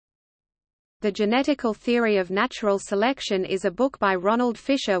The Genetical Theory of Natural Selection is a book by Ronald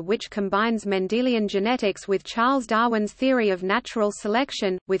Fisher which combines Mendelian genetics with Charles Darwin's theory of natural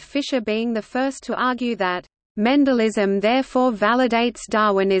selection, with Fisher being the first to argue that, "Mendelism therefore validates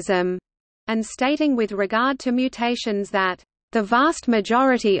Darwinism," and stating with regard to mutations that, "The vast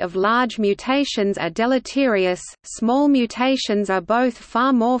majority of large mutations are deleterious, small mutations are both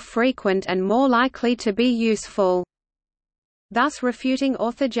far more frequent and more likely to be useful," thus refuting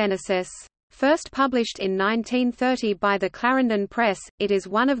orthogenesis. First published in 1930 by the Clarendon Press, it is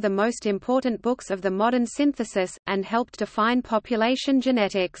one of the most important books of the modern synthesis, and helped define population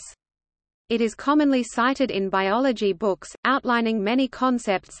genetics. It is commonly cited in biology books, outlining many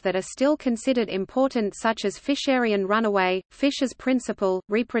concepts that are still considered important such as Fisherian runaway, Fisher's principle,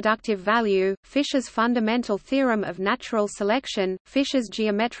 reproductive value, Fisher's fundamental theorem of natural selection, Fisher's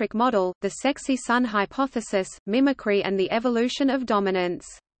geometric model, the sexy son hypothesis, mimicry and the evolution of dominance.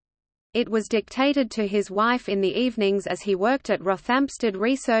 It was dictated to his wife in the evenings as he worked at Rothamsted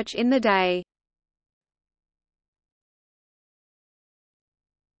Research in the day.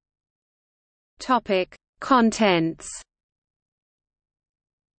 Contents.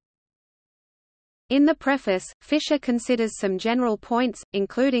 In the preface, Fisher considers some general points,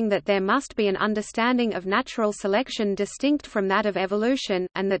 including that there must be an understanding of natural selection distinct from that of evolution,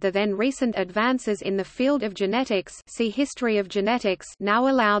 and that the then recent advances in the field of genetics, see History of Genetics, now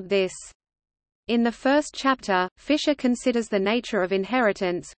allowed this. In the first chapter, Fisher considers the nature of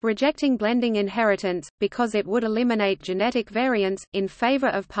inheritance, rejecting blending inheritance, because it would eliminate genetic variance, in favor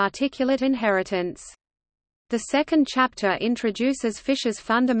of particulate inheritance. The second chapter introduces Fisher's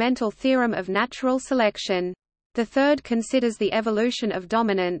fundamental theorem of natural selection. The third considers the evolution of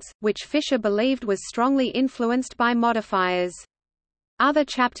dominance, which Fisher believed was strongly influenced by modifiers. Other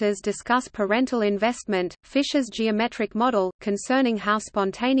chapters discuss parental investment, Fisher's geometric model, concerning how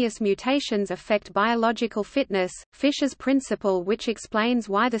spontaneous mutations affect biological fitness, Fisher's principle which explains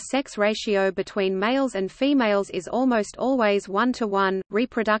why the sex ratio between males and females is almost always 1:1,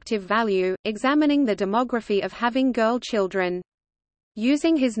 reproductive value, examining the demography of having girl children.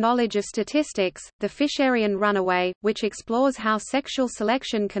 Using his knowledge of statistics, the Fisherian runaway, which explores how sexual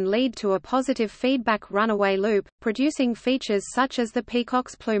selection can lead to a positive feedback runaway loop, producing features such as the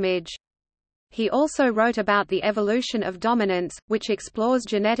peacock's plumage. He also wrote about the evolution of dominance, which explores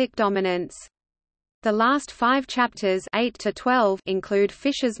genetic dominance. The last 5 chapters 8 to 12 include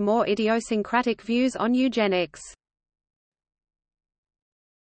Fisher's more idiosyncratic views on eugenics.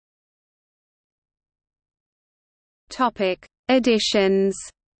 Editions.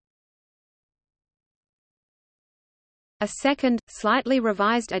 A second, slightly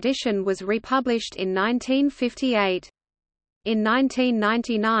revised edition was republished in 1958. In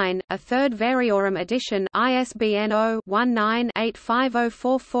 1999, a third Variorum edition ISBN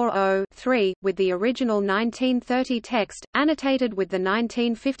 0-19-850440-3, with the original 1930 text, annotated with the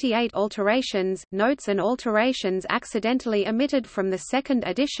 1958 alterations, notes and alterations accidentally omitted from the second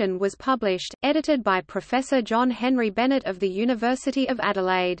edition was published, edited by Professor John Henry Bennett of the University of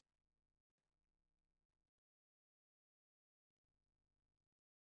Adelaide.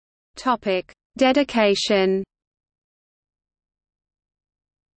 Dedication.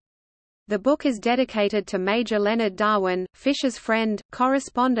 The book is dedicated to Major Leonard Darwin, Fisher's friend,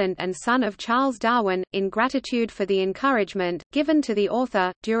 correspondent and son of Charles Darwin, in gratitude for the encouragement given to the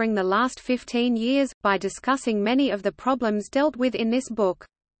author, during the last 15 years, by discussing many of the problems dealt with in this book.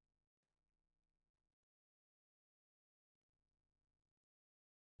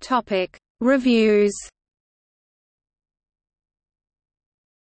 Reviews.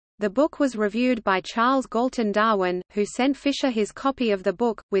 The book was reviewed by Charles Galton Darwin, who sent Fisher his copy of the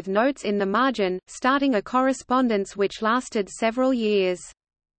book, with notes in the margin, starting a correspondence which lasted several years.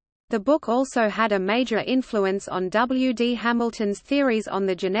 The book also had a major influence on W. D. Hamilton's theories on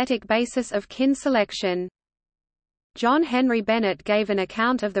the genetic basis of kin selection. John Henry Bennett gave an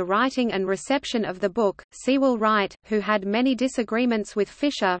account of the writing and reception of the book. Sewell Wright, who had many disagreements with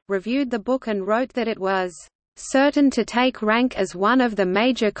Fisher, reviewed the book and wrote that it was certain to take rank as one of the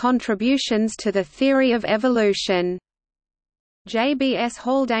major contributions to the theory of evolution. J.B.S.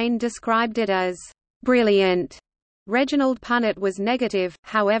 Haldane described it as brilliant. Reginald Punnett was negative.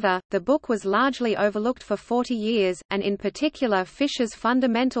 However, the book was largely overlooked for 40 years, and in particular Fisher's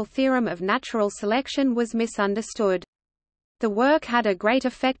fundamental theorem of natural selection was misunderstood. The work had a great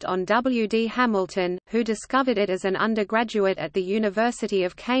effect on W. D. Hamilton, who discovered it as an undergraduate at the University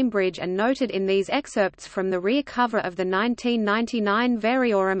of Cambridge and noted in these excerpts from the rear cover of the 1999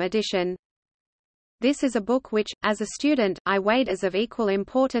 Variorum edition. This is a book which, as a student, I weighed as of equal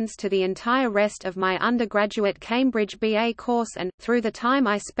importance to the entire rest of my undergraduate Cambridge BA course and, through the time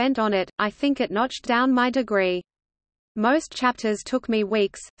I spent on it, I think it notched down my degree. Most chapters took me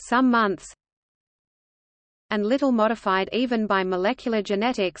weeks, some months, and little modified even by molecular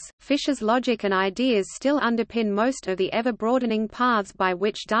genetics. Fisher's logic and ideas still underpin most of the ever-broadening paths by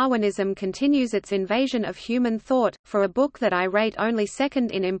which Darwinism continues its invasion of human thought. For a book that I rate only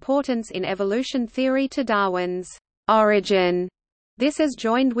second in importance in evolution theory to Darwin's Origin, this is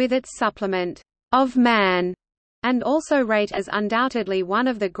joined with its supplement, Of Man, and also rate as undoubtedly one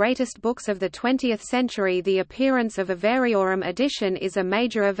of the greatest books of the 20th century. The appearance of a Variorum edition is a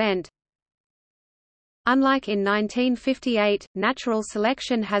major event. Unlike in 1958, natural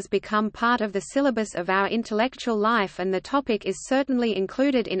selection has become part of the syllabus of our intellectual life, and the topic is certainly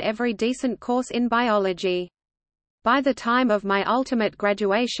included in every decent course in biology. By the time of my ultimate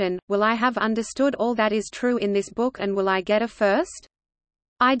graduation, will I have understood all that is true in this book, and will I get a first?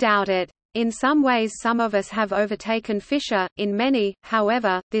 I doubt it. In some ways some of us have overtaken Fisher, in many,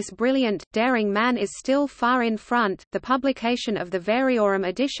 however, this brilliant, daring man is still far in front. The publication of the Variorum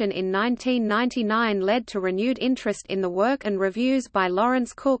edition in 1999 led to renewed interest in the work and reviews by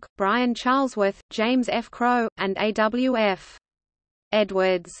Lawrence Cook, Brian Charlesworth, James F. Crow, and A.W.F.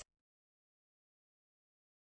 Edwards.